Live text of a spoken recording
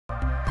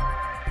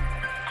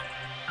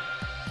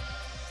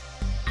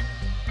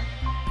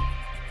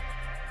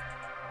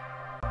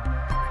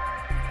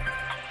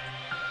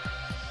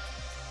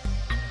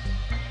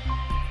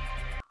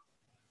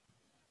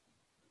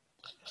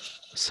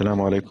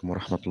Assalamu alaikum wa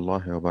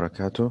rahmatullahi wa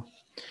barakatuh.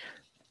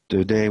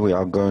 Today we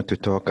are going to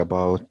talk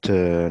about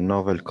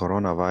novel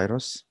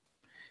coronavirus,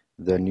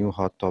 the new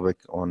hot topic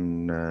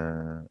on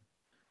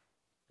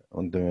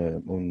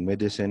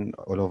medicine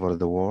all over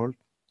the world.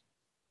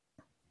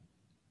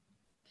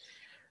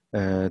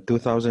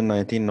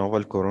 2019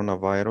 novel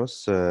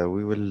coronavirus.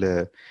 We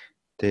will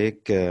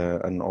take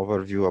an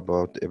overview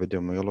about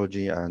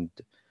epidemiology and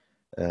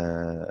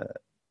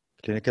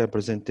clinical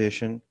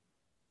presentation,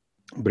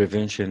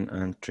 prevention,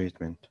 and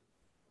treatment.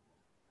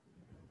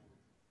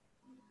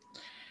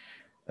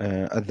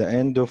 At the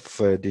end of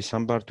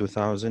December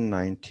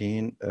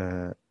 2019,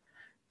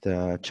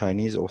 the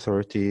Chinese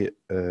authority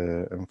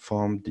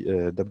informed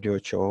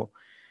WHO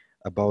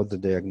about the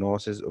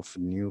diagnosis of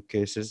new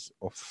cases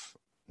of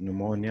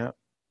pneumonia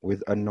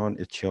with unknown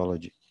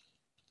etiology.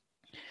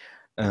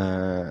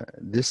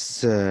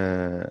 This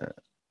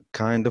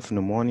kind of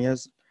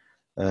pneumonias,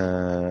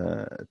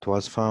 it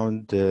was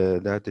found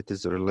that it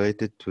is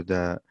related to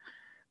the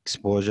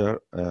exposure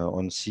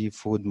on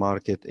seafood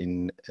market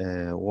in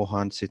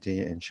Wuhan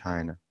city in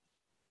China.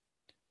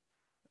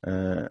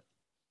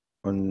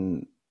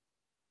 On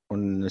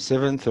the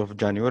 7th of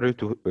January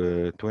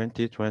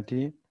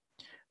 2020,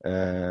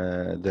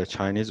 the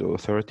Chinese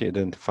authority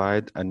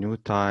identified a new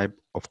type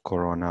of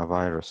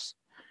coronavirus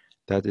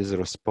that is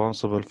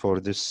responsible for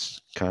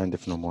this kind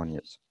of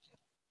pneumonias.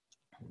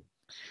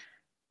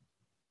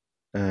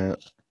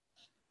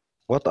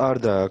 What are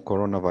the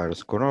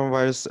coronavirus?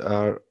 Coronavirus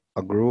are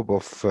a group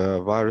of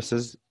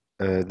viruses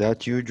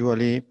that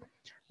usually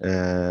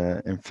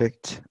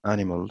infect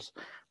animals,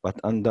 but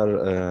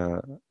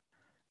under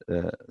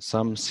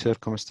some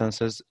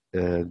circumstances,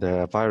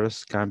 the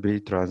virus can be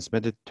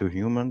transmitted to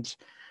humans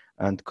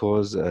and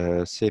cause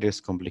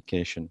serious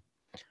complication,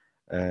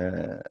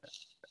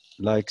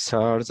 like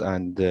SARS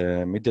and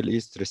Middle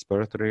East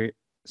respiratory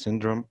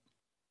syndrome,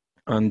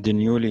 and the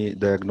newly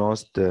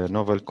diagnosed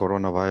novel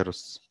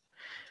coronavirus.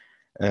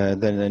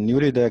 The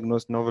newly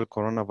diagnosed novel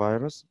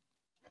coronavirus,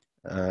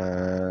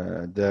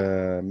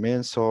 the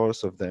main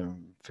source of the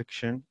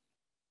infection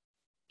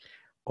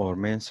or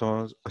main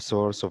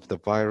source of the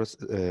virus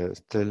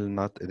still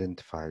not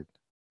identified.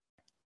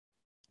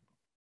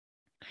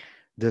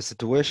 The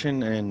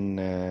situation in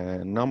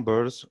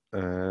numbers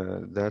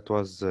that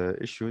was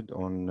issued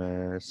on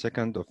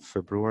 2nd of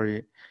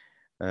February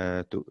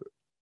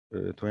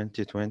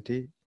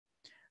 2020,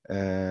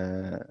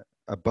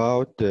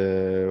 about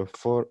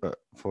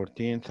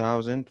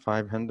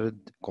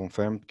 14,500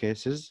 confirmed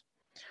cases,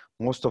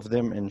 most of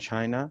them in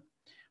China,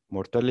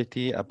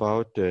 mortality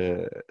about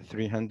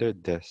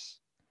 300 deaths.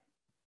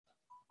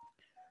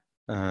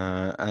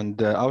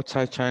 And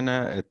outside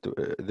China,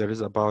 there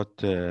is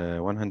about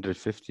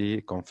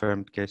 150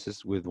 confirmed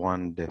cases with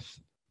 1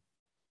 death.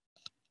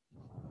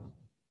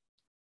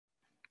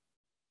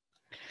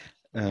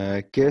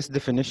 Case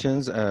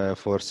definitions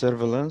for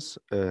surveillance.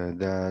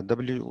 The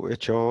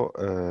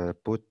WHO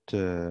put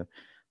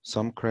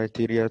some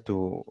criteria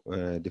to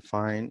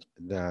define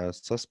the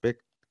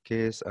suspect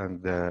case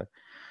and the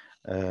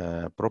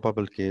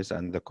probable case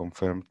and the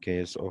confirmed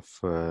case of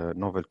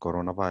novel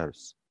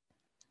coronavirus.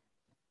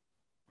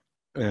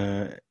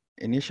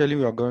 Initially,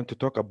 we are going to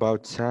talk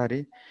about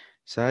SARI.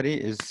 SARI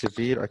is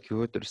severe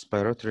acute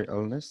respiratory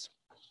illness.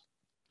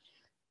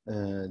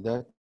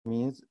 That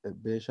means a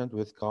patient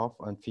with cough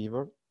and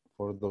fever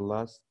for the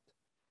last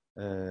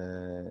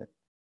 10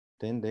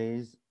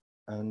 days,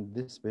 and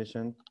this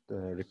patient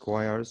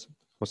requires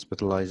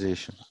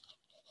hospitalization.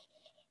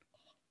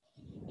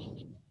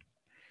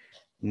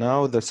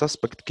 Now, the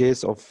suspect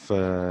case of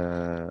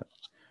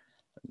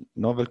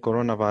novel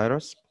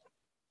coronavirus.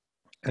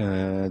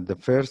 The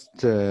first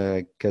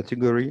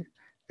category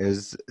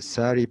is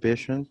SARI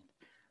patient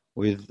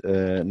with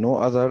no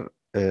other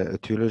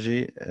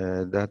etiology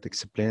that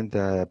explain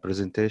the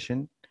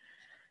presentation,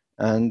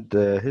 and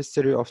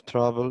history of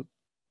travel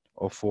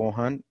of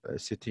Wuhan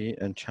city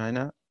in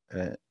China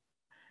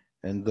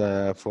in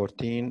the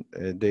 14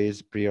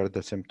 days prior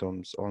the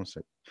symptoms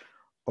onset,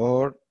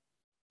 or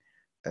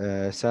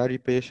SARI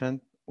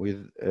patient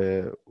with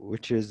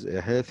which is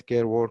a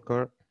healthcare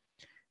worker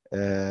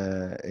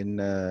in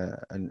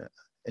an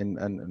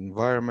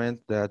environment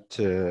that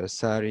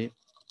SARI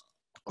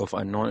of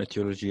unknown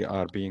etiology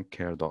are being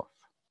cared of.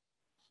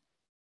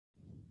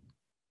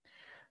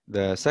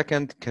 The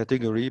second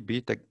category,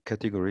 beta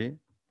category,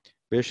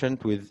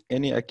 patient with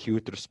any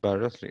acute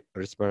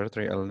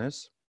respiratory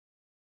illness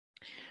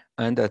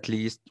and at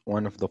least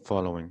one of the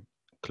following: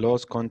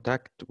 close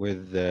contact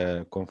with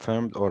the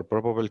confirmed or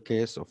probable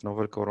case of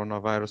novel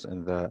coronavirus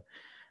in the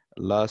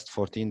last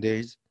 14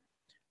 days,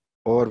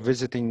 or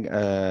visiting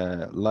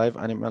live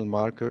animal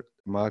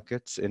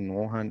markets in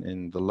Wuhan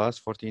in the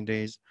last 14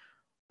 days,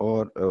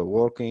 or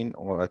working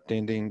or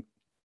attending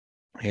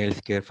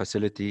healthcare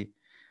facility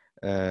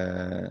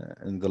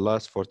in the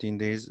last 14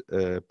 days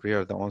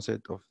prior the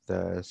onset of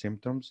the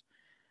symptoms.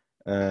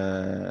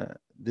 The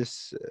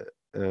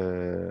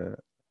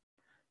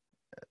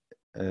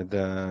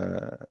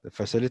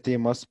facility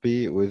must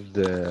be with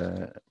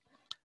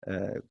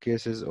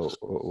cases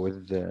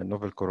with the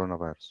novel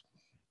coronavirus.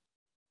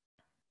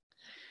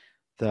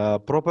 The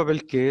probable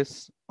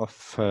case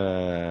of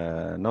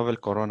novel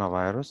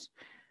coronavirus,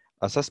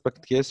 a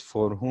suspect case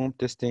for whom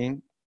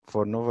testing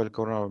for novel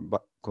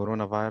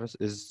coronavirus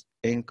is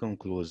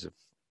inconclusive,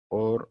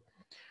 or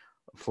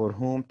for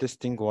whom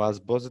testing was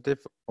positive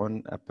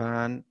on a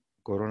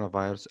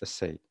pan-coronavirus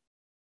assay.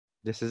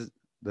 This is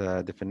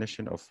the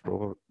definition of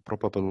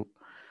probable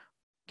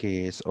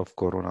case of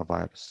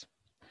coronavirus.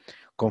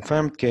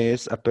 Confirmed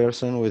case, a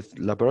person with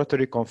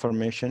laboratory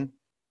confirmation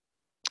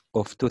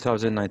of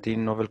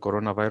 2019 novel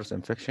coronavirus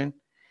infection,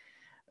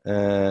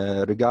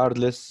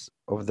 regardless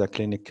of the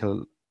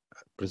clinical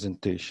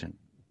presentation.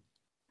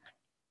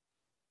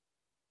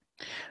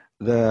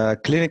 The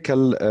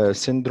clinical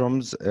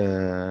syndromes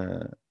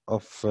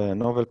of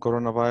novel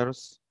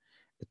coronavirus,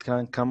 it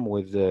can come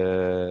with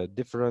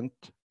different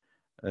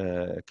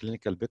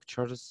clinical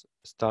pictures,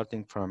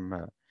 starting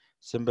from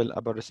simple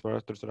upper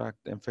respiratory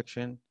tract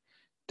infection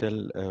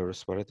till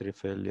respiratory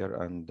failure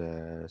and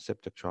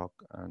septic shock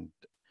and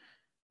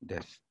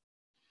death.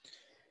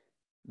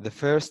 The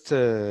first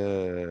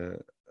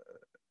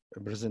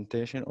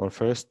presentation or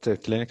first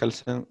clinical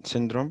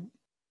syndrome,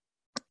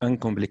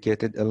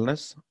 uncomplicated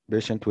illness,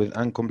 patient with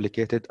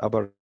uncomplicated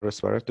upper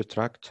respiratory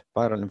tract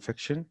viral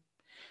infection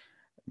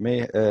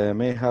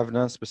may have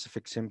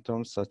non-specific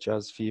symptoms such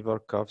as fever,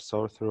 cough,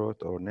 sore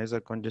throat, or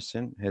nasal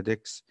congestion,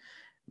 headaches,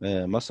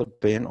 muscle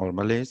pain, or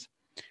malaise.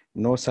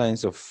 No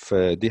signs of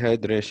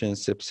dehydration,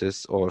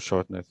 sepsis, or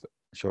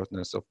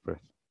shortness of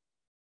breath.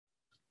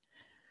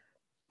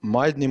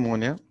 Mild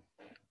pneumonia.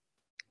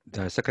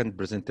 The second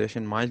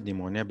presentation, mild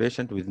pneumonia,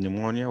 patient with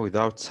pneumonia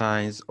without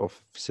signs of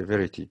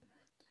severity.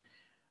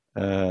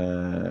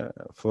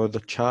 For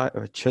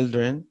the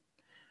children,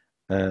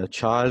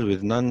 child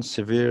with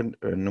non-severe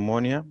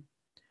pneumonia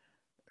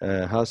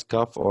has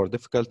cough or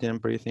difficulty in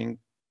breathing,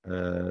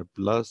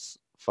 plus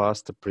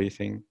fast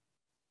breathing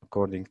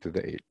according to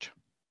the age.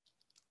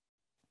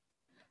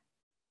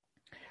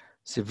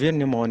 Severe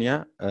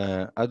pneumonia,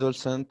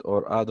 adolescent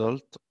or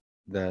adult.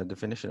 The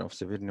definition of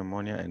severe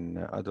pneumonia in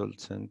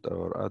adolescent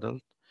or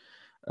adult.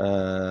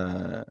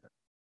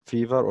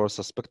 Fever or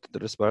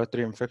suspected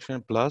respiratory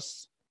infection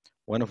plus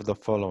one of the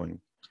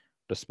following: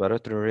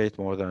 respiratory rate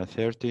more than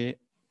 30,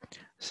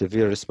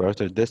 severe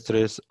respiratory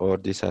distress, or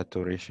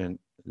desaturation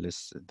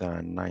less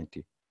than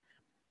 90.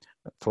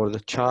 For the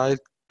child,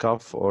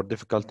 cough or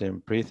difficulty in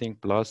breathing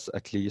plus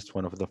at least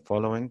one of the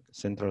following: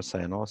 central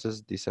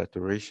cyanosis,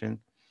 desaturation,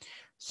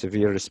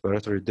 severe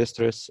respiratory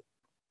distress,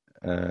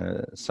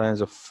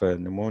 signs of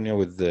pneumonia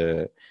with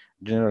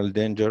general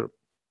danger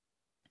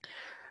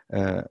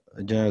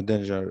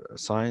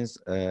signs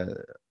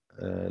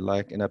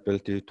like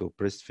inability to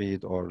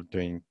breastfeed or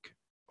drink,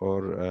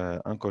 or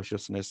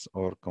unconsciousness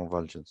or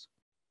convulsions.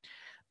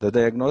 The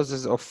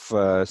diagnosis of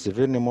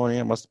severe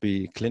pneumonia must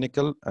be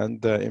clinical,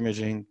 and the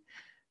imaging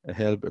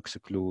help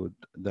exclude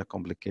the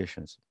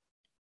complications.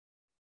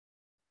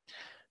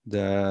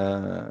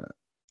 The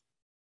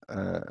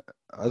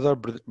other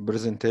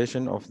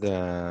presentation of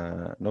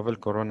the novel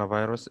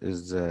coronavirus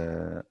is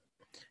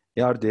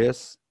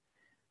ARDS.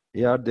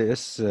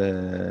 ARDS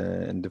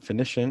in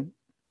definition,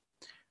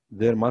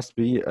 there must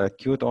be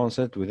acute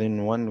onset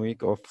within 1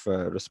 week of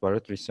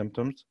respiratory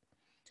symptoms,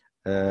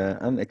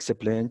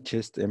 unexplained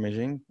chest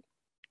imaging,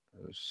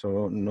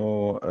 so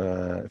no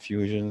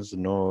effusions,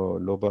 no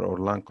lobar or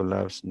lung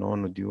collapse, no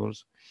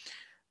nodules,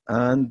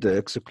 and the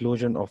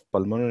exclusion of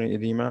pulmonary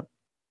edema,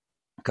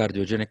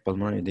 cardiogenic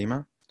pulmonary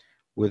edema,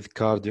 with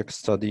cardiac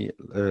study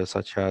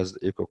such as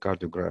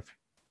echocardiography.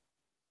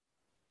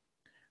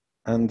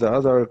 And the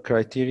other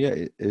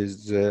criteria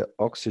is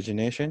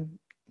oxygenation.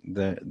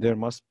 There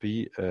must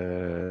be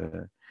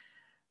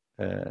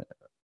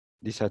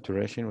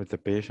desaturation with the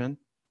patient.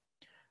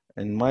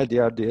 In mild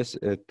ARDS,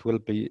 it will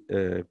be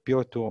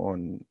PO2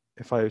 on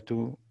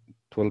FiO2,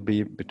 it will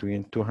be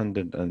between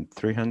 200 and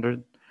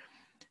 300,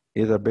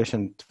 either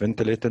patient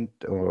ventilated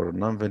or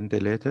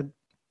non-ventilated.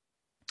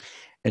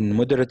 In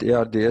moderate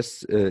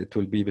ARDS, it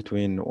will be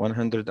between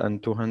 100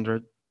 and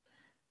 200.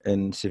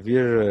 In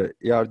severe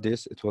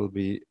ARDS, it will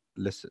be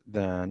less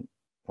than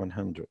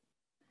 100.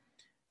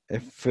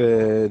 If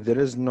there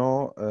is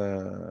no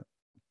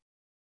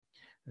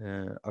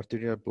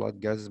arterial blood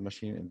gases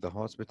machine in the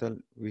hospital,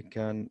 we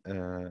can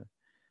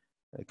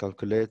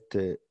calculate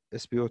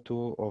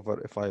SpO2 over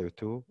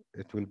FiO2.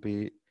 It will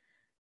be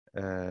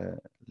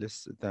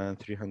less than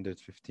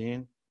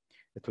 315.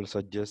 It will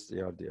suggest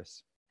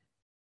ARDS.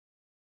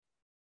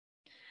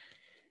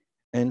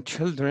 In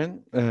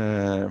children,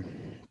 a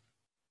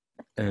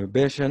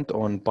patient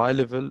on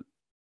bi-level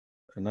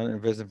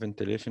non-invasive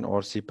ventilation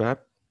or CPAP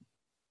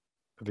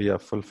via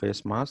full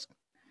face mask,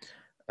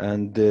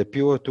 and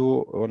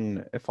PO2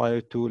 on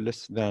FiO2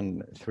 less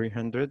than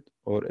 300,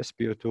 or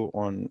SpO2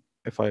 on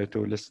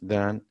FiO2 less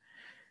than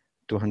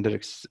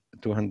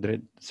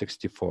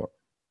 264.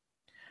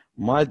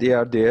 Mild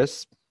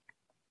ARDS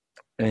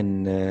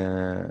in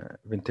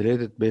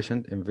ventilated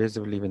patient,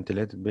 invasively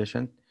ventilated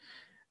patient,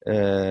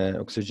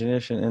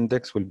 Oxygenation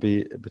index will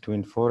be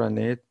between 4 and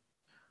 8,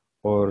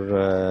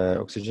 or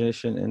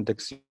oxygenation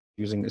index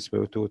using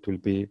SpO2, it will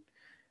be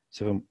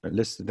 7,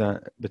 less than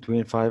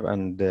between 5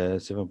 and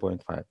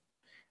 7.5.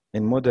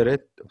 In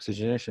moderate,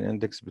 oxygenation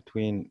index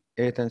between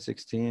 8 and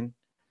 16,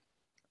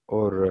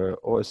 or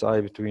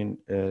OSI between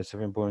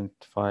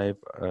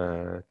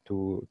 7.5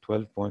 to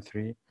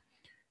 12.3.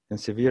 In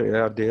severe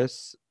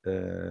ARDS,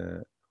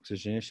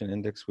 oxygenation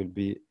index will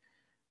be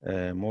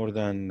more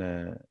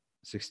than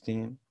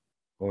 16,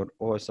 or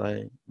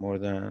OSI more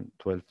than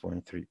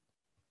 12.3.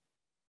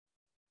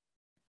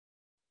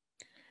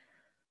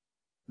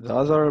 The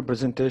other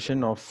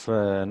representation of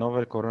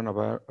novel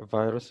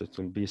coronavirus, it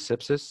will be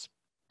sepsis,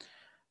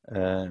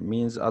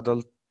 means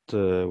adult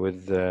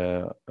with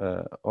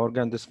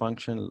organ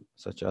dysfunction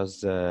such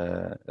as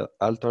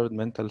altered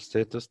mental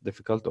status,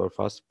 difficult or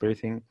fast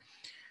breathing,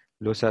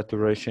 low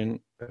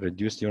saturation,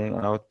 reduced urine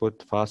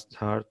output, fast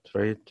heart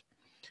rate,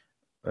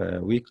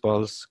 weak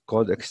pulse,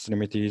 cold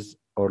extremities,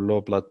 or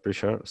low blood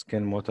pressure,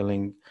 skin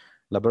mottling,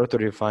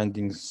 laboratory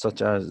findings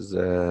such as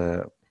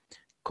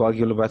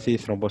coagulopathy,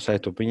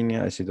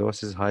 thrombocytopenia,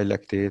 acidosis, high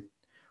lactate,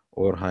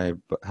 or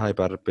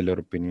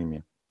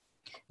hyperbilirubinemia.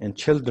 In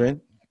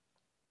children,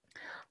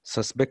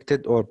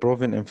 suspected or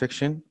proven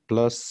infection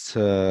plus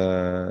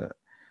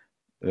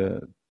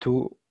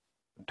two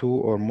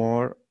or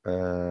more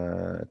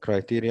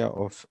criteria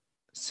of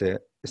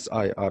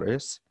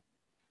SIRS,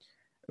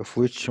 of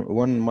which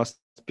one must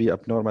be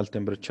abnormal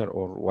temperature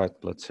or white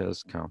blood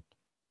cells count.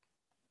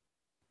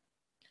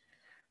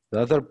 The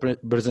other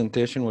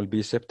presentation will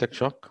be septic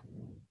shock.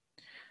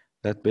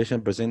 That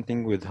patient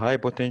presenting with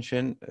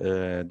hypotension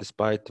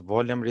despite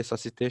volume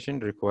resuscitation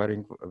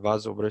requiring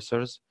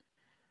vasopressors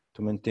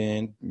to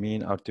maintain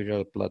mean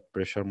arterial blood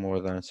pressure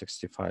more than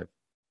 65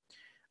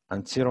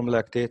 and serum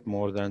lactate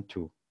more than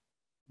 2.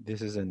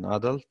 This is in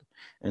adult.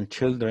 In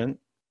children,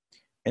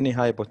 any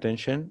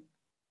hypotension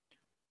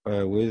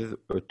with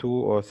 2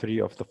 or 3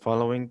 of the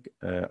following: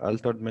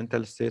 altered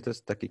mental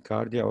status,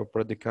 tachycardia or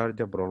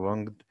bradycardia,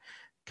 prolonged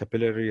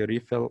capillary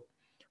refill,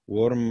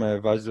 warm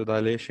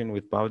vasodilation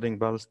with pounding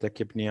pulse,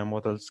 tachypnea,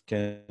 motile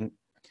skin,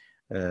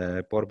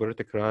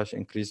 porphyritic rash,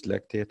 increased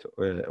lactate,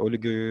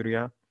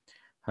 oliguria,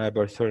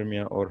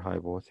 hyperthermia or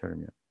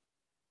hypothermia.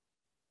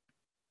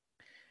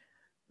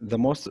 The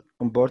most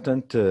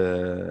important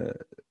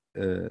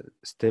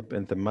step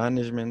in the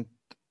management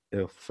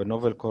of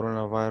novel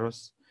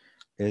coronavirus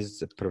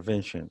is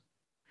prevention,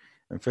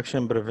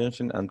 infection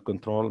prevention and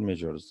control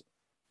measures.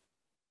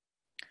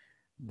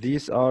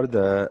 These are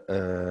the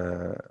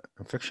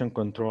infection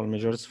control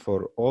measures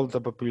for all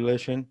the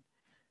population.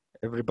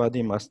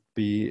 Everybody must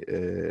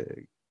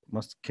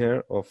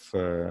care of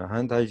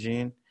hand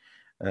hygiene,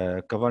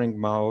 covering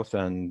mouth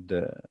and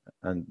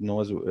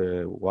nose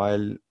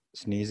while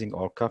sneezing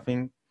or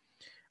coughing.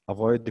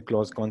 Avoid the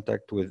close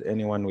contact with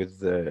anyone with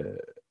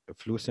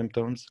flu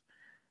symptoms.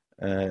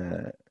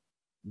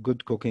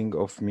 Good cooking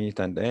of meat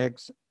and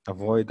eggs.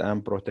 Avoid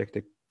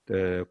unprotected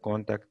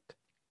contact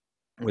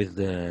with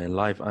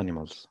live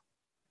animals.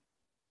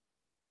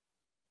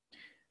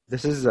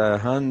 This is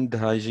hand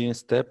hygiene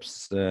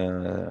steps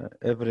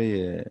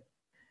every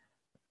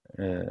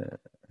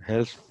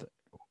health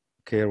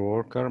care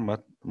worker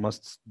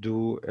must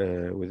do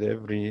with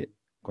every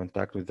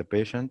contact with the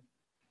patient.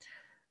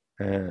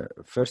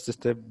 First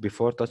step,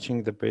 before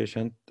touching the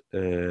patient,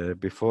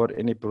 before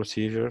any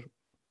procedure,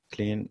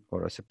 clean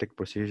or aseptic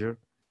procedure,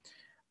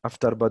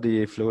 after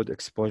body fluid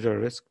exposure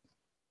risk,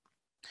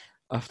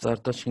 after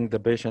touching the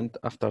patient,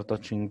 after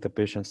touching the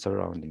patient's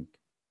surrounding.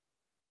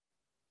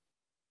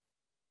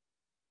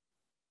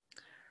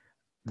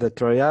 The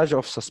triage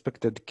of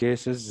suspected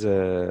cases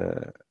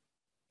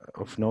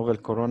of novel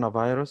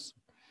coronavirus.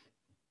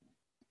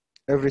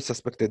 Every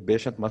suspected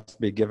patient must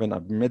be given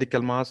a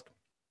medical mask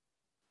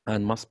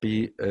and must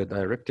be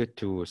directed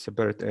to a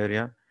separate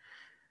area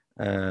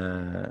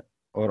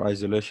or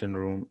isolation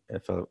room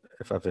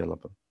if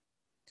available.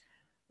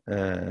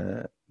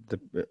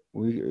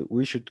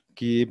 We should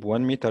keep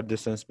 1 meter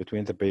distance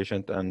between the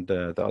patient and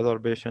the other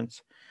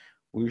patients.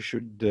 We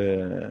should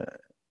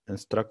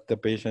instruct the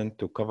patient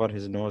to cover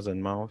his nose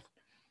and mouth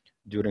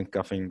during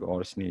coughing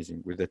or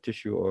sneezing with a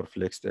tissue or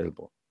flexed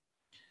elbow.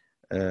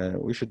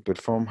 We should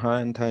perform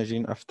hand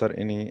hygiene after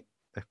any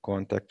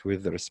contact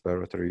with the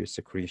respiratory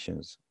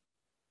secretions.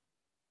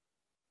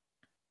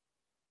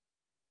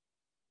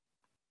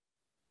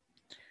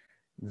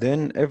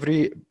 Then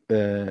every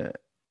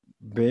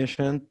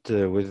patient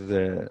with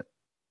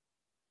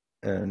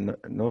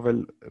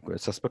novel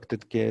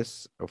suspected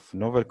case of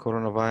novel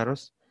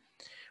coronavirus,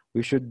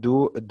 we should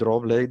do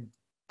droplet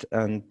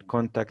and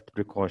contact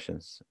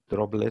precautions.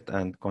 Droplet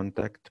and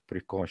contact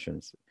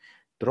precautions.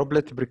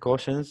 Droplet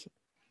precautions,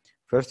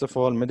 first of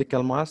all,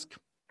 medical mask.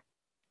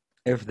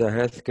 If the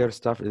healthcare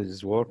staff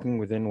is working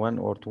within 1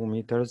 or 2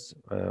 meters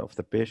of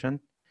the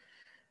patient,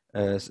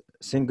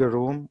 single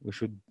room, we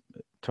should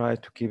try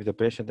to keep the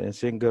patient in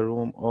single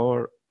room,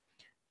 or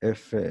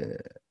if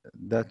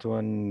that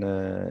one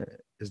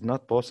is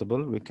not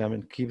possible, we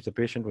can keep the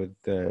patient with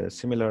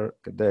similar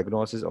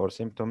diagnosis or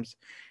symptoms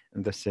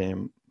in the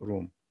same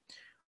room.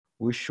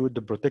 We should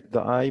protect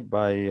the eye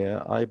by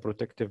eye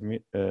protective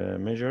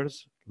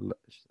measures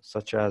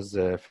such as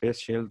face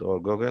shield or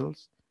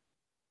goggles.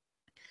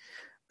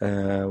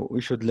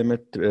 We should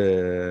limit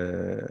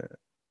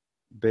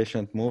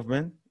patient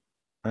movement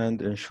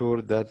and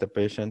ensure that the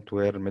patient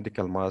wear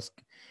medical mask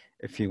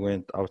if he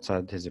went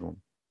outside his room.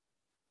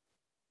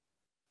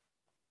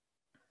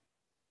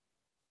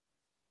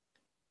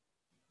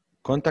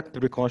 Contact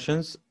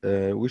precautions,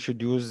 we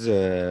should use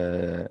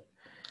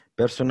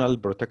personal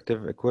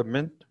protective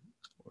equipment,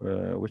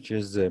 which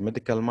is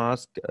medical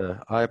mask,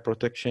 eye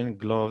protection,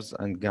 gloves,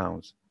 and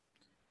gowns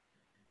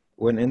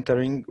when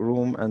entering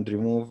room and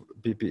remove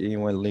PPE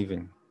when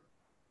leaving.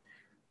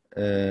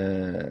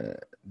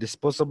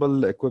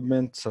 Disposable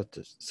equipment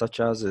such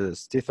as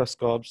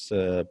stethoscopes,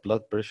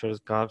 blood pressure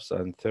cuffs,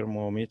 and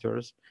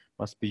thermometers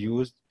must be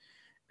used.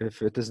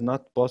 If it is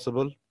not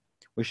possible,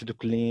 we should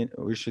clean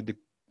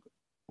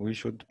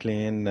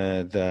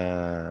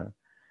the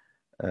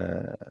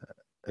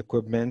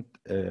equipment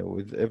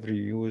with every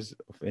use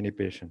of any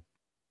patient,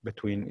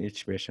 between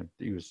each patient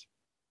use.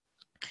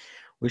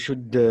 We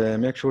should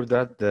make sure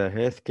that the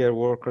healthcare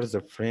workers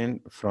refrain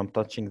from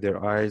touching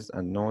their eyes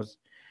and nose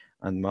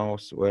and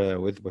mouth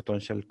with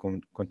potential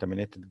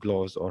contaminated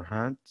gloves or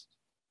hands.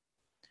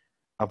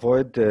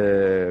 Avoid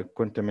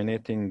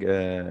contaminating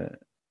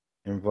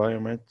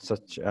environment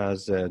such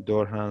as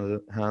door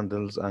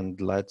handles and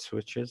light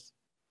switches.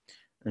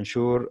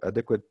 Ensure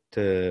adequate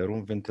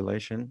room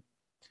ventilation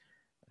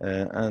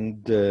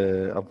and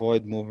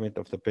avoid movement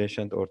of the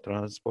patient or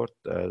transport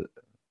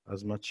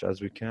as much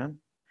as we can,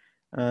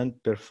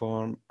 and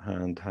perform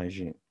hand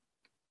hygiene.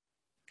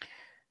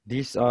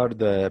 These are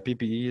the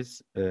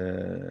PPEs.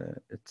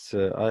 It's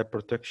eye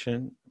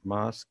protection,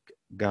 mask,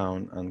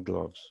 gown, and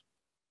gloves.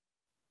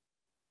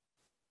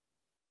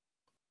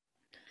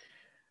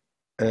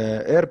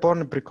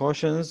 Airborne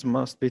precautions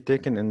must be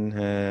taken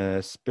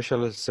in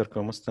special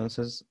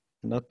circumstances,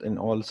 not in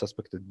all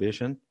suspected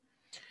patients.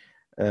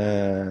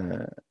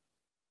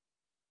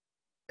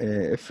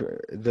 If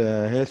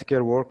the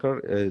healthcare worker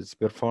is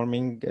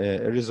performing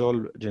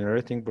aerosol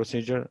generating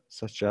procedure,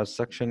 such as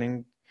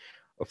suctioning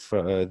of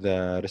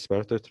the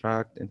respiratory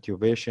tract,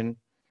 intubation,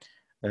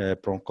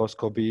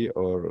 bronchoscopy,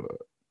 or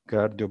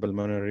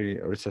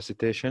cardiopulmonary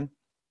resuscitation,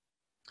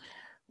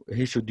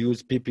 he should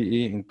use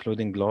PPE,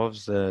 including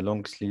gloves,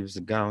 long sleeves,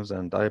 gowns,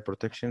 and eye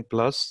protection,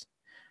 plus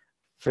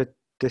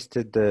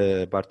fit-tested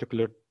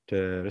particulate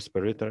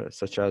respirator,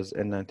 such as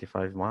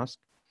N95 mask,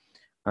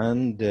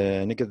 and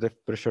negative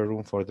pressure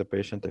room for the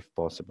patient if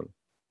possible.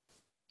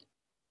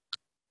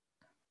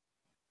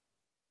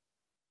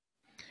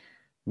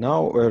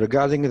 Now,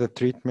 regarding the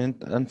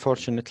treatment,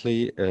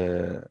 unfortunately,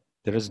 there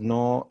is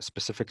no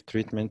specific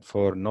treatment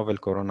for novel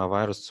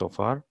coronavirus so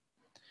far.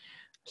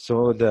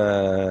 So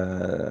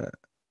the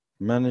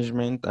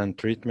management and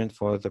treatment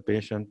for the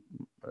patient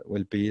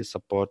will be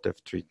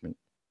supportive treatment.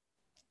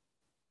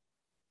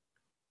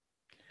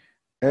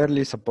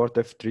 Early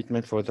supportive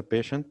treatment for the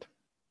patient.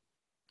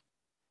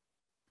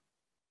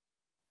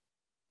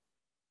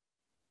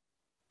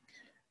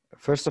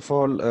 First of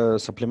all,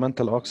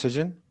 supplemental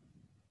oxygen.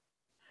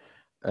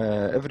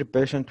 Every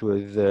patient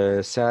with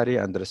SARI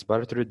and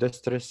respiratory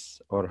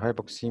distress or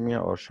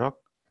hypoxemia or shock.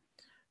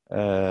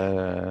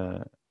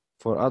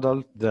 For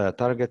adult, the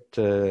target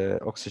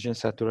oxygen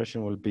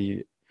saturation will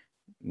be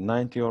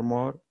 90 or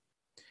more.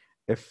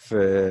 If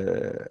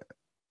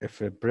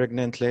a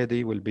pregnant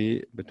lady will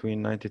be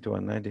between 92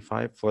 and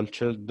 95, for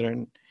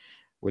children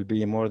will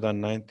be more than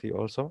 90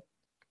 also.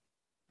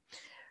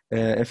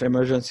 If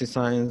emergency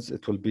signs,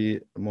 it will be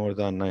more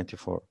than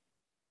 94.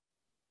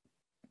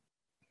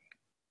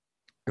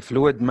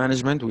 Fluid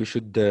management, we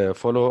should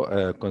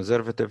follow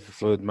conservative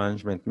fluid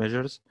management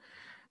measures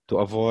to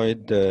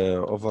avoid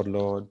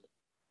overload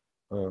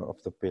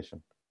of the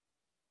patient.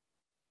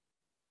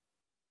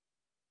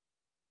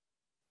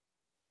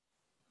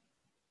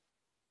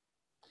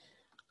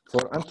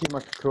 For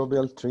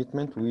antimicrobial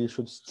treatment, we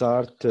should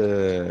start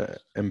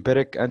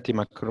empiric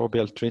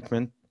antimicrobial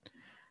treatment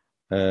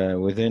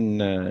within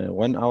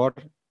 1 hour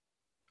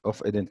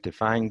of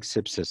identifying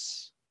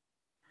sepsis.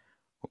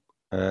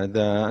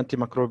 The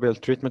antimicrobial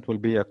treatment will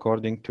be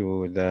according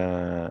to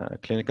the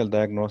clinical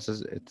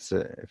diagnosis. It's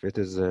if it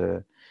is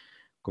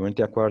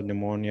community-acquired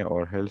pneumonia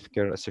or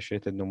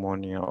healthcare-associated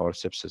pneumonia or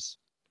sepsis.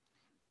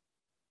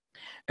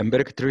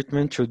 Empiric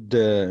treatment should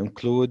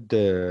include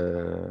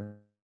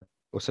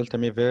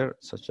oseltamivir,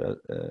 such as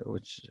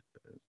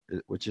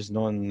which is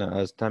known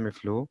as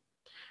Tamiflu,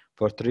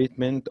 for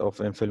treatment of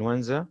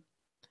influenza.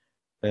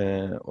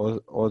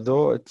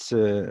 Although it's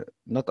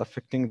not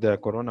affecting the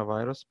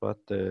coronavirus, but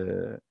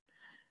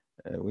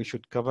we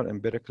should cover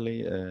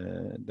empirically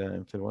the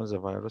influenza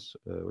virus,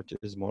 which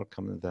is more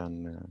common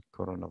than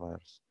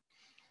coronavirus.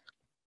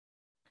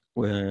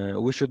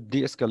 We should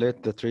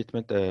de-escalate the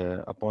treatment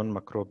upon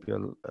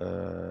microbial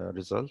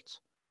results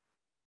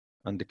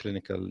and the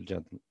clinical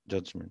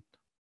judgment.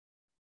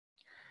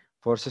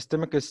 For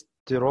systemic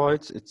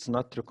steroids, it's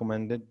not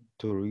recommended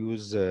to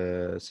use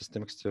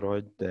systemic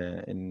steroid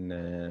in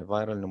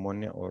viral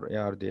pneumonia or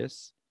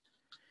ARDS.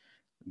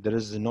 There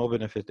is no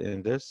benefit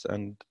in this,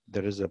 and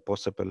there is a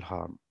possible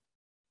harm.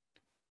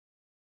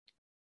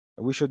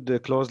 We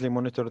should closely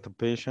monitor the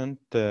patient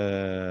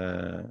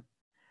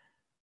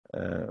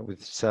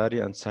with SARI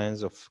and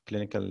signs of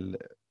clinical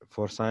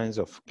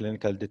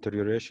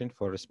deterioration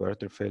for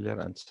respiratory failure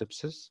and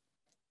sepsis.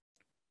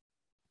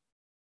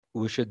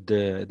 We should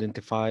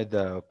identify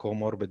the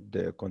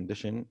comorbid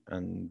condition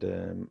and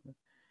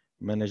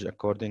manage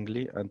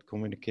accordingly and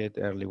communicate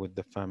early with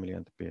the family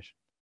and the patient.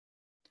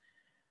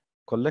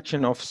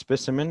 Collection of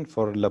specimen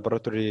for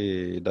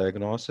laboratory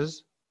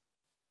diagnosis.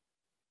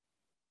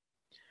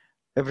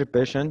 Every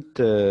patient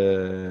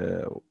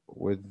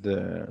with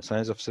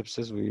signs of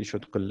sepsis, we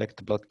should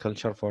collect blood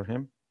culture for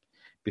him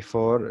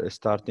before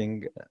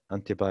starting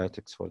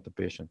antibiotics for the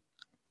patient.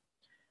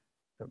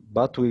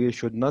 But we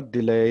should not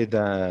delay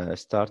the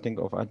starting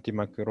of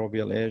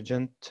antimicrobial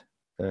agent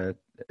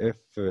if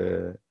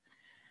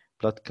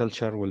blood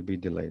culture will be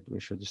delayed. We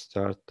should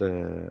start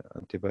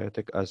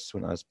antibiotic as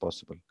soon as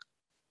possible.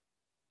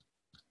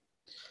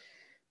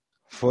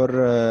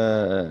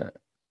 For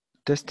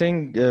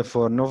testing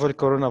for novel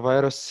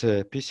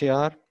coronavirus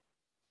PCR,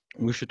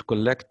 we should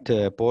collect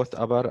both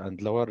upper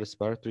and lower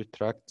respiratory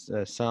tract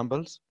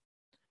samples,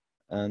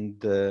 and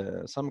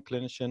some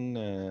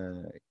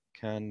clinician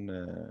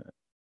can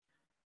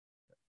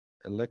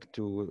elect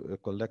to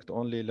collect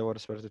only lower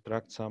respiratory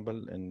tract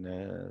sample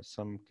in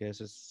some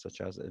cases, such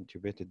as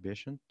intubated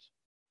patient,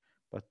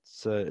 but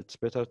it's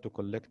better to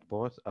collect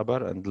both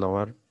upper and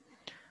lower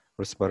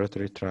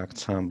respiratory tract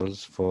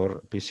samples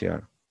for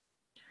PCR.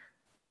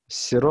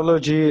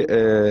 Serology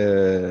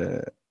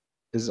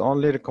is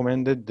only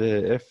recommended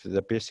if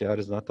the PCR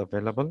is not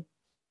available.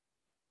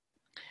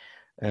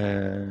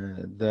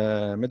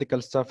 The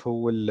medical staff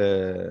who will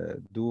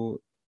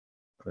do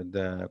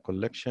the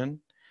collection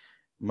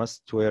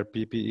must wear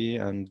PPE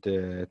and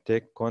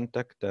take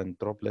contact and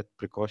droplet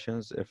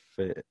precautions if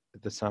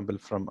the sample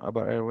from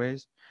upper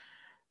airways,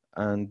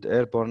 and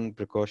airborne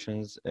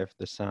precautions if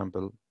the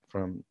sample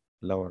from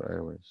lower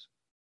airways.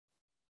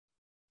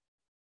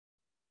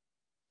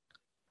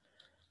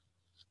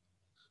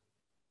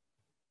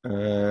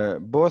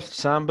 Both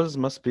samples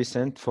must be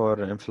sent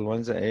for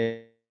influenza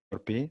A or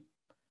B.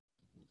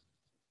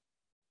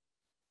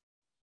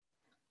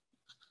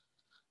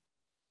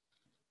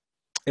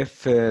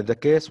 If the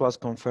case was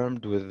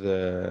confirmed with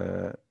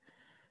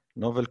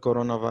novel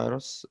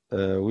coronavirus,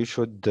 we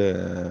should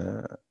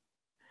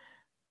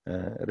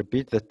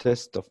repeat the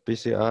test of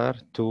PCR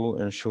to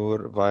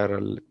ensure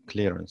viral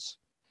clearance,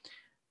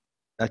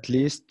 at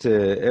least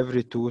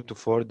every 2 to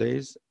 4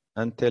 days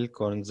until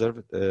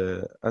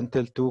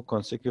two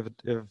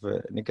consecutive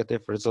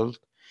negative results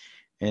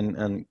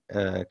in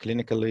a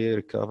clinically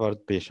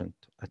recovered patient,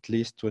 at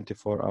least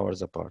 24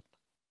 hours apart.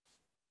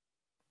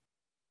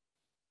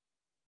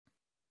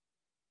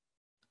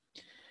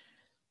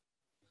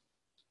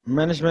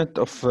 Management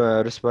of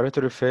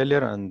respiratory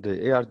failure and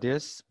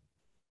ARDS.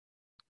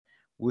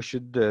 We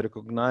should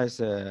recognize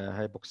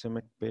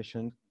hypoxemic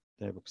patient,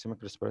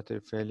 hypoxemic respiratory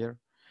failure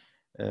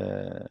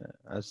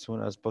as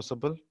soon as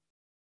possible.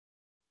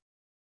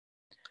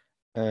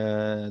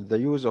 The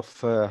use of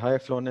high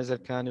flow nasal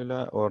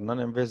cannula or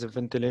non-invasive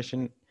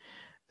ventilation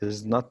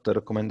is not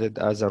recommended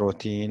as a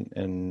routine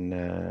in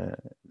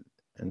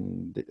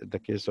the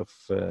case of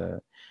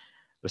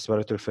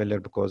respiratory failure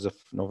because of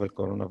novel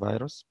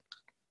coronavirus,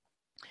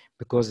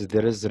 because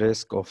there is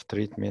risk of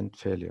treatment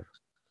failure.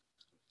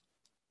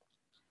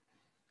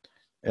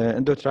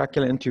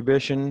 Endotracheal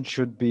intubation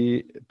should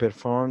be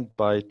performed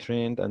by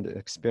trained and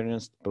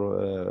experienced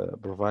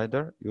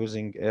provider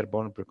using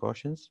airborne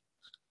precautions.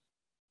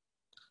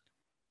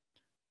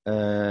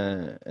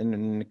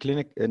 In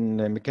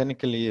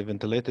mechanically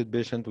ventilated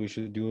patient, we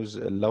should use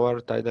lower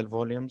tidal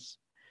volumes,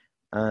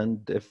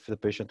 and if the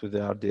patient with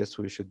the ARDS,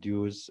 we should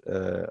use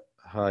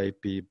high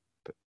PEEP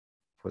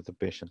for the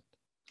patient,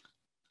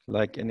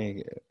 like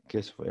any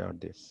case of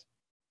ARDS.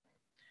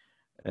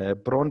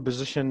 Prone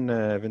position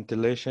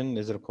ventilation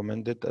is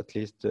recommended at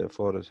least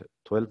for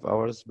 12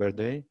 hours per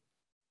day.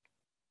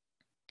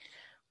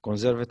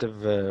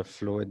 Conservative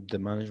fluid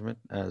management,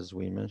 as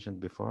we mentioned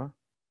before.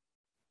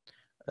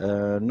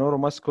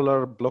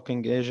 Neuromuscular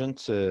blocking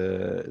agents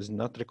is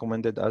not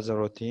recommended as a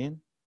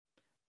routine.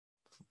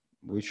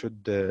 We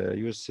should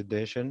use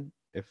sedation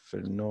if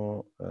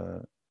no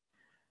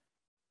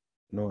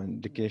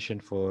indication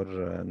for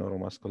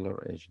neuromuscular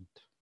agent.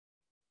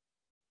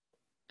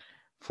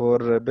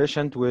 For a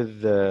patient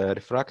with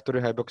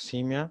refractory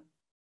hypoxemia,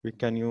 we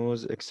can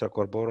use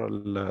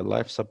extracorporeal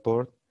life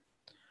support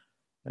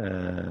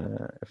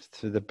if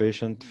the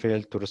patient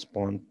failed to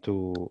respond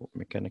to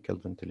mechanical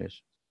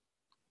ventilation.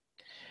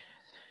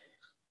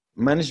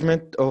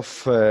 Management of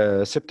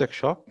septic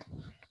shock.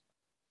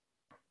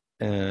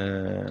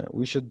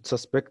 We should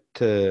suspect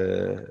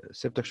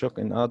septic shock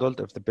in adult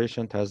if the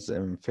patient has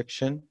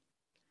infection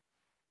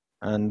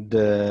and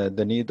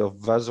the need of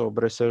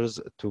vasopressors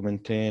to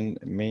maintain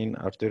mean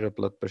arterial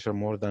blood pressure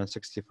more than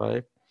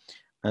 65,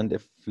 and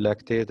if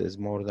lactate is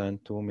more than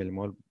 2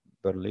 millimole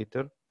per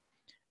liter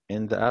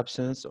in the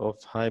absence of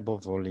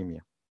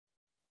hypovolemia.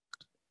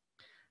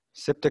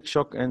 Septic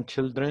shock in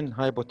children,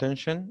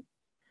 hypotension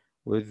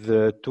with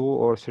 2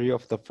 or 3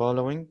 of the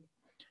following: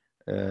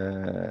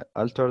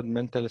 altered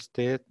mental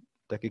state,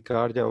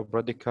 tachycardia or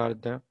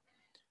bradycardia,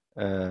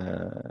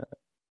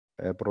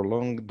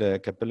 prolonged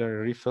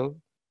capillary refill,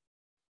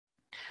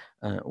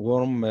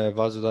 warm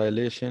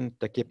vasodilation,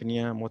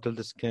 tachypnea,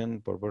 mottled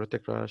skin,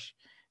 purpuritic rash,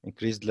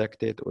 increased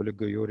lactate,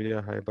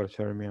 oliguria,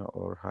 hyperthermia,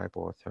 or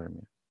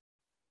hypothermia.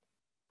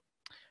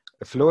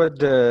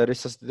 Fluid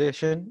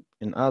resuscitation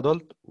in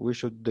adult, we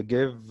should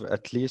give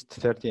at least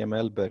 30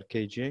 ml per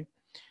kg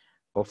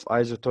of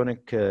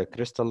isotonic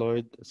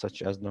crystalloid,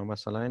 such as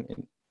normasaline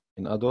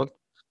in adult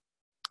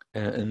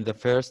in the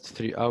first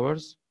 3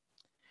 hours.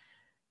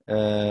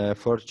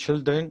 For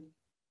children,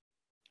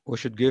 we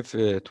should give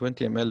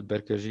 20 ml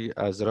per kg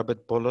as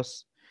rapid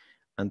bolus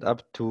and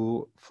up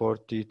to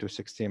 40 to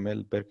 60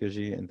 ml per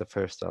kg in the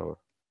first hour.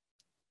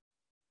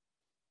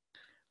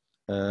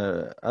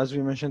 As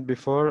we mentioned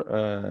before,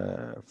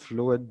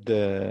 fluid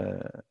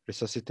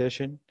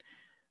resuscitation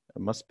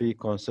must be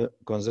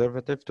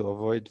conservative to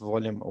avoid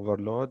volume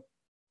overload,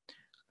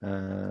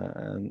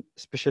 and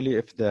especially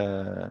if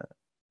the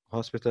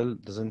hospital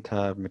doesn't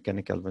have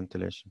mechanical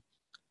ventilation.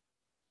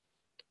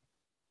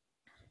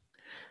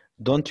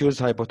 Don't use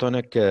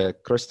hypotonic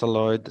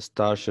crystalloid,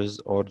 starches,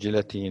 or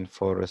gelatin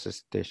for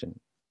resuscitation.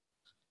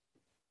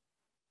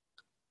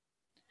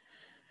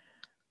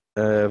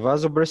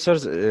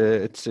 Vasopressors,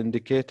 it's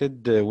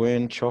indicated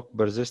when shock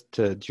persists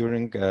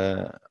during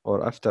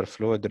or after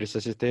fluid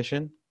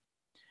resuscitation.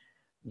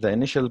 The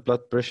initial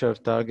blood pressure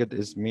target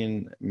is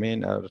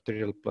mean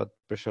arterial blood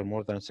pressure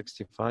more than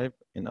 65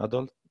 in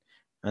adult,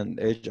 and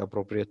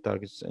age-appropriate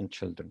targets in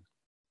children.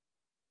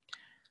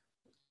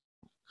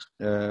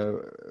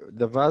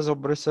 The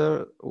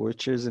vasopressor,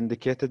 which is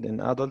indicated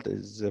in adult,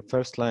 is the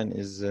first line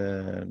is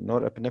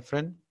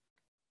norepinephrine.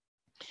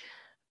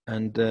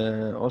 And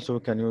also we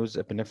can use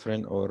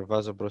epinephrine or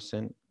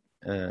vasopressin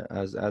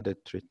as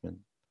added treatment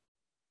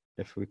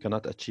if we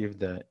cannot achieve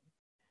the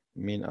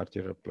mean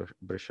arterial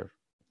pressure.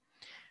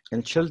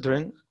 In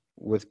children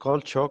with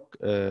cold shock,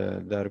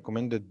 the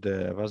recommended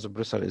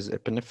vasopressor is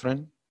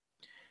epinephrine,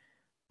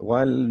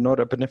 while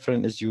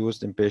norepinephrine is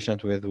used in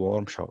patients with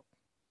warm shock.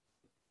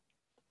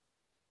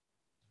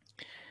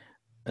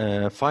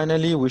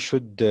 Finally, we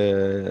should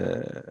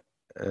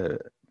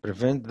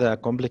prevent the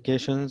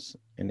complications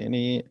in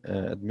any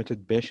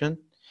admitted patient.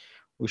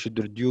 We should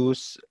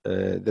reduce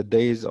the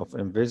days of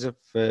invasive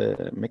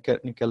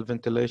mechanical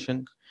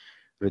ventilation,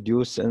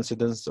 reduce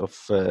incidence of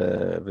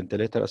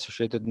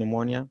ventilator-associated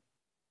pneumonia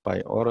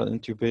by oral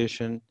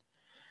intubation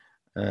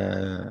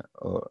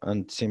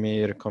and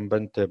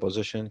semi-recumbent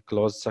position,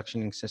 closed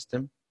suctioning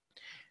system,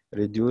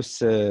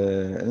 reduce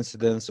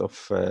incidence of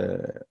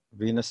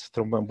venous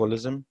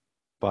thromboembolism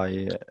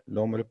by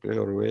low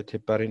molecular weight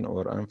heparin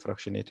or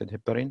unfractionated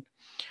heparin,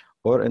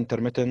 or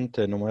intermittent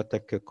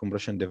pneumatic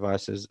compression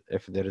devices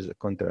if there is a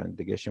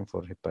contraindication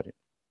for heparin.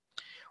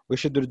 We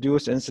should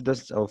reduce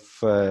incidence of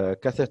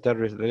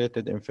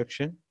catheter-related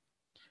infection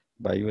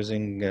by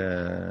using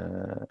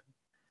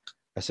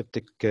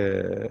aseptic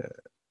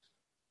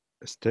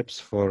steps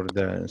for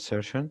the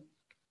insertion.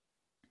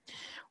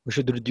 We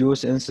should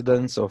reduce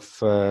incidence of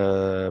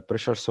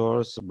pressure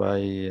sores by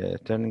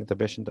turning the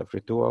patient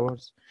every 2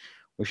 hours.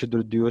 We should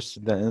reduce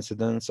the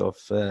incidence of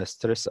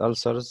stress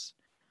ulcers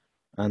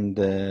and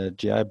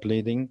GI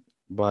bleeding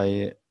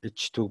by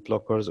H2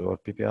 blockers or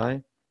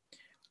PPI.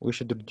 We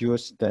should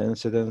reduce the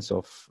incidence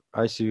of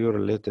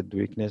ICU-related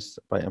weakness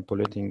by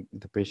amputating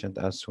the patient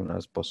as soon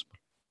as possible.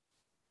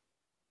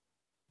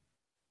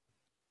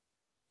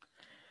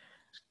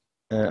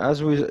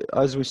 As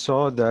we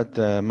saw that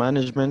the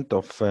management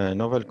of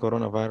novel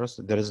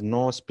coronavirus, there is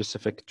no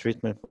specific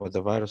treatment for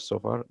the virus so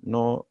far,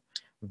 no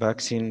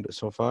vaccine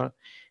so far.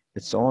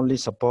 It's only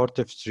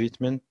supportive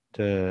treatment.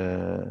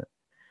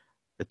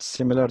 It's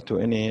similar to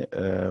any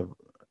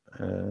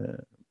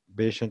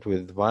patient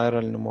with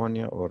viral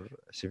pneumonia or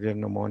severe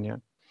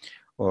pneumonia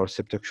or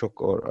septic shock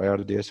or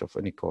ARDS of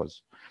any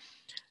cause.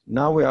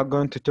 Now we are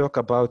going to talk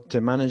about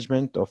the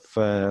management of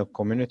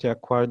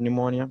community-acquired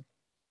pneumonia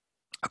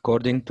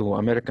according to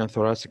American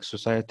Thoracic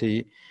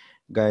Society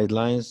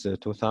guidelines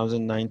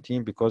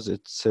 2019, because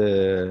it's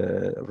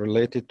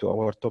related to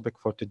our topic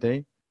for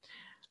today.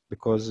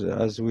 Because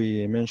as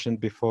we mentioned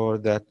before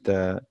that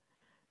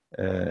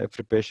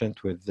every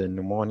patient with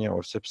pneumonia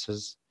or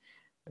sepsis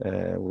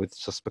with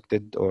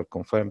suspected or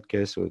confirmed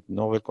case with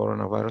novel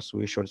coronavirus,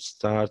 we should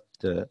start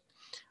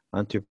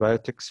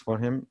antibiotics for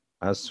him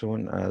as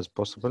soon as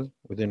possible,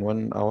 within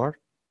 1 hour.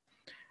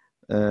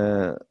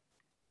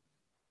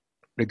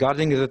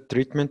 Regarding the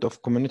treatment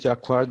of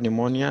community-acquired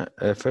pneumonia,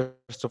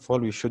 first of all,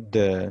 we should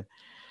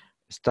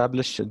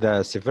establish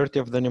the severity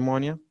of the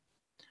pneumonia.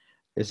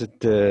 Is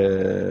it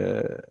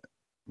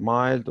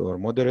mild or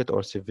moderate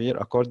or severe?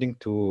 According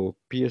to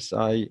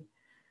PSI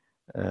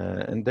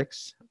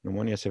index,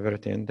 pneumonia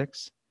severity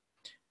index.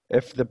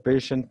 If the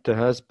patient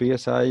has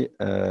PSI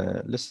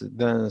less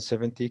than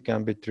 70,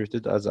 can be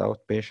treated as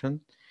outpatient.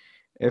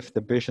 If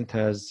the patient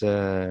has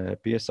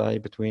PSI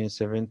between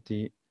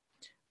 70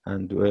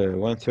 and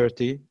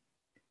 130,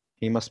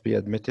 he must be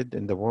admitted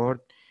in the ward.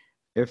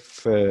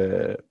 If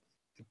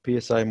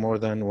PSI more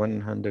than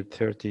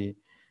 130,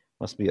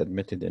 must be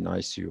admitted in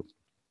ICU.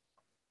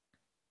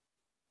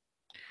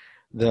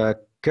 The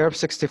CARB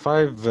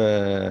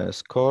 65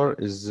 score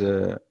is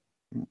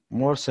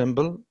more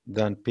simple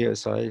than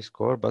PSI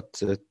score, but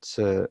it's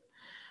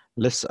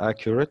less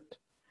accurate.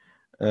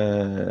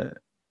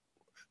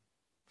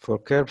 For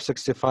CARB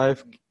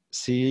 65,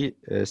 C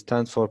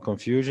stands for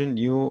confusion,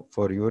 U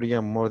for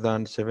urea more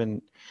than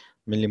 7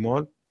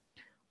 millimole,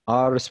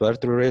 R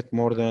respiratory rate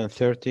more than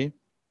 30,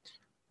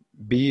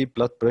 B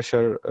blood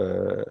pressure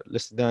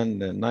less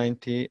than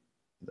 90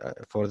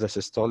 for the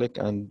systolic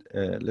and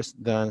less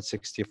than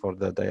 60 for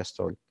the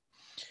diastolic,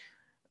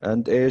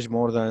 and age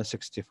more than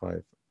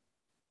 65.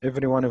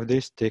 Every one of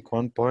these take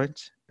 1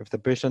 point. If the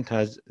patient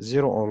has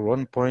 0 or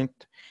 1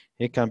 point,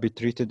 he can be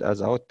treated as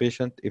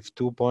outpatient. If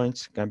 2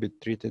 points can be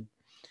treated,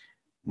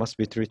 must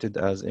be treated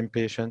as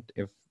inpatient.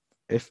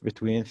 If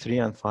between 3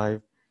 and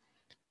 5,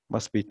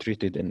 must be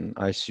treated in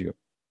ICU.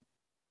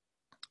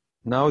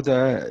 Now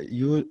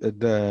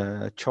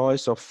the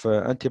choice of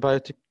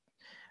antibiotic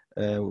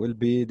will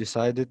be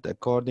decided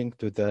according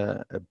to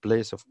the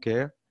place of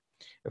care.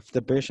 If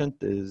the patient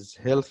is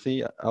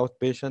healthy,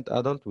 outpatient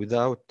adult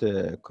without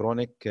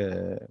chronic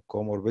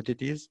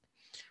comorbidities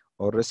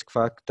or risk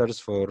factors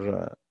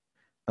for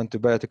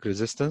antibiotic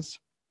resistance,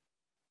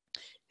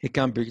 he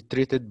can be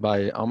treated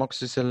by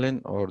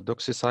amoxicillin or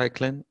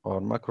doxycycline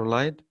or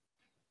macrolide.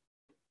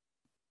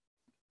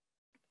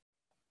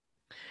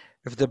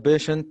 If the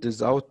patient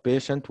is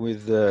outpatient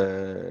with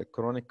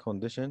chronic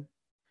condition,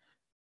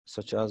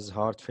 such as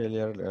heart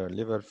failure,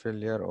 liver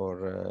failure,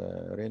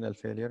 or renal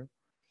failure,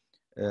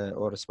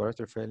 or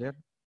respiratory failure,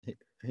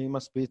 he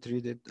must be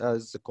treated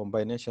as a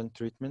combination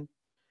treatment.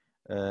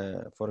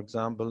 For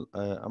example,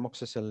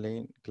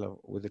 amoxicillin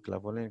with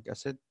clavulanic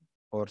acid,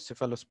 or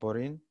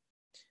cephalosporin,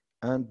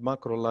 and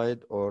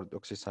macrolide or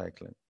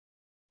doxycycline.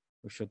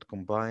 We should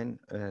combine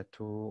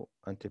 2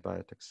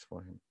 antibiotics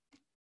for him.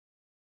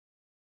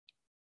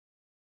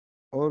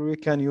 Or we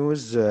can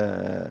use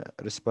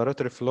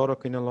respiratory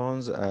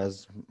fluoroquinolones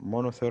as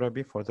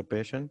monotherapy for the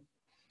patient,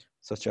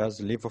 such as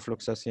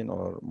levofloxacin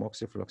or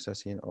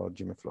moxifloxacin or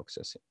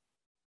gemifloxacin.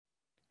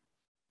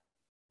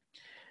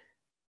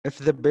 If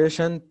the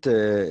patient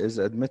is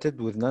admitted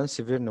with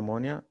non-severe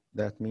pneumonia,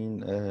 that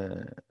means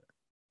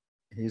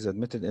he's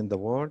admitted in the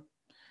ward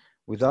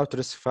without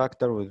risk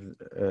factor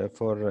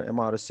for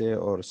MRSA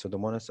or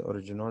Pseudomonas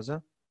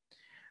aeruginosa,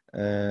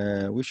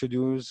 we should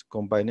use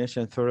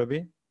combination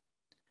therapy,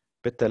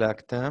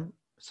 beta-lactam,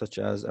 such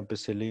as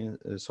ampicillin,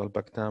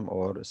 sulbactam,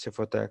 or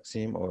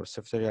cefotaxime or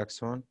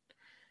ceftriaxone,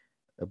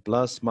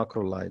 plus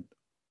macrolide.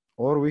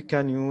 Or we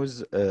can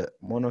use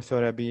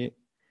monotherapy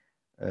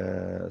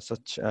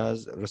such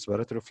as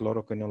respiratory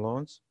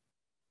fluoroquinolones.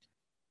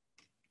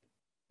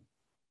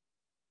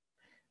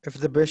 If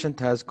the patient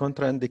has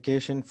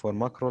contraindication for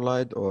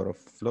macrolide or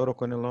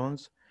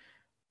fluoroquinolones,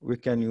 we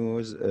can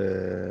use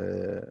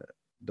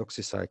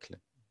doxycycline.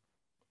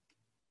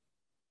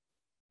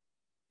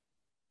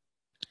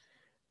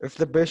 If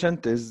the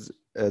patient is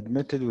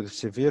admitted with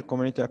severe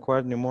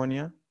community-acquired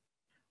pneumonia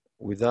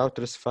without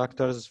risk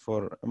factors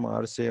for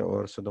MRSA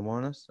or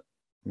Pseudomonas,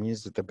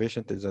 means that the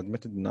patient is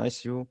admitted in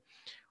ICU,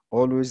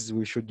 always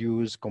we should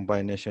use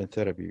combination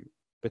therapy,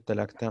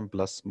 beta-lactam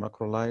plus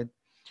macrolide,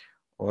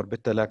 or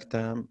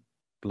beta-lactam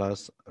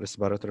plus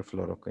respiratory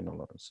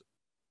fluoroquinolones.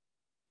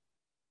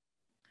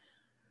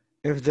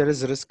 If there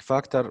is a risk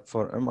factor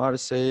for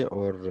MRSA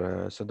or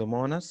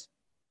Pseudomonas,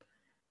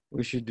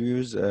 we should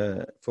use,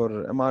 for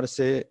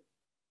MRSA,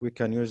 we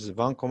can use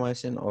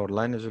vancomycin or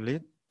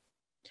linezolid.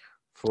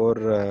 For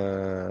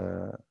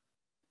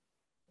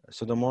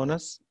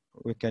Pseudomonas,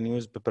 we can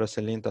use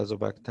piperacillin,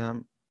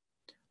 tazobactam,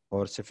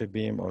 or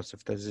cefepime or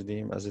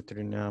ceftazidime,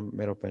 azithromycin,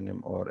 meropenem,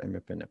 or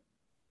imipenem.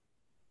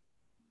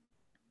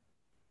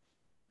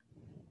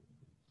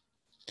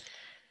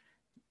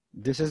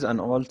 This is an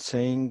old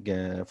saying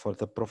for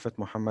the Prophet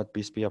Muhammad,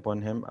 peace be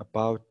upon him,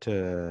 about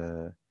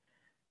the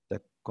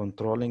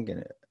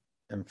controlling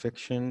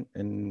infection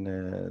in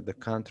the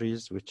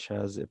countries which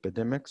has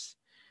epidemics.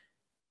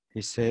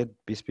 He said,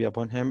 peace be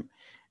upon him,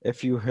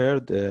 if you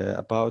heard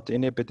about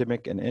any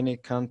epidemic in any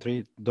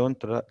country,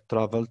 don't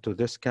travel to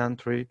this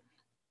country.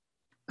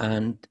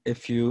 And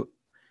if you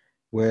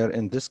were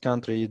in this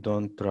country,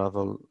 don't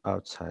travel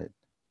outside.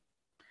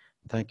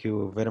 Thank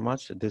you very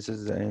much. This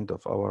is the end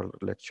of our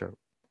lecture.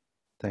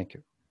 Thank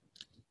you.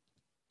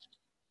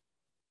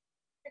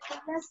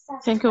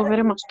 Thank you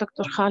very much,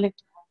 Dr. Khalid.